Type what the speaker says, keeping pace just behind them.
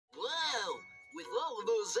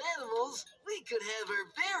those animals, we could have our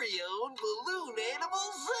very own balloon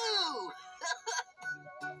animal zoo!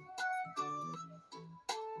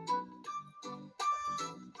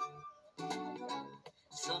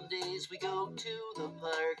 Some days we go to the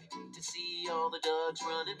park to see all the dogs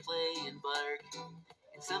run and play and bark.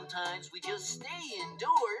 And sometimes we just stay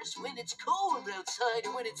indoors when it's cold outside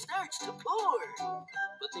or when it starts to pour.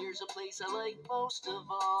 But there's a place I like most of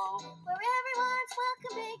all, where everyone's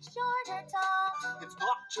welcome, big, short, or tall. It's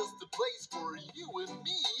not just a place for you and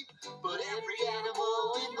me, but every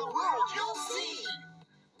animal in the world you'll see.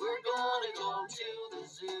 We're gonna go to the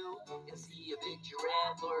zoo and see a big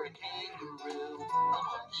giraffe or a kangaroo, a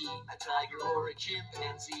monkey, a tiger, or a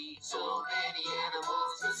chimpanzee. So many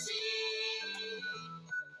animals to see.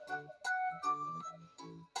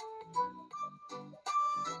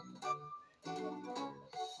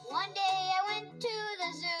 One day I went to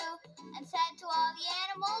the zoo and said to all the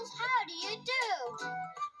animals, how do you do?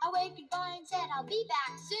 I waved goodbye and said I'll be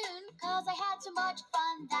back soon, 'cause I had so much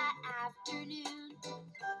fun that afternoon.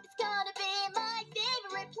 It's gonna be my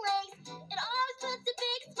favorite place. It always puts a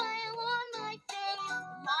big smile on my face.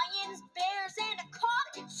 Lions, bears, and a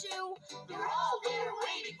cockatoo, they're all there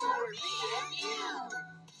waiting for me and you.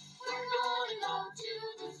 We're gonna go to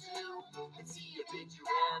the zoo and see a big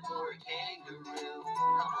giraffe or a kangaroo,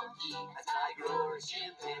 a monkey, a tiger, or a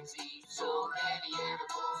chimpanzee. So many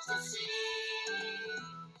animals to see.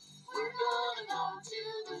 We're gonna go to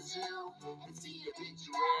the zoo and see a big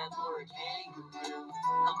giraffe or a kangaroo,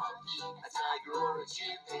 a monkey, a tiger, or a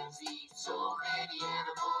chimpanzee. So many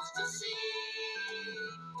animals to see.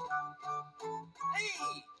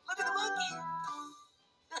 Hey, look at the monkey!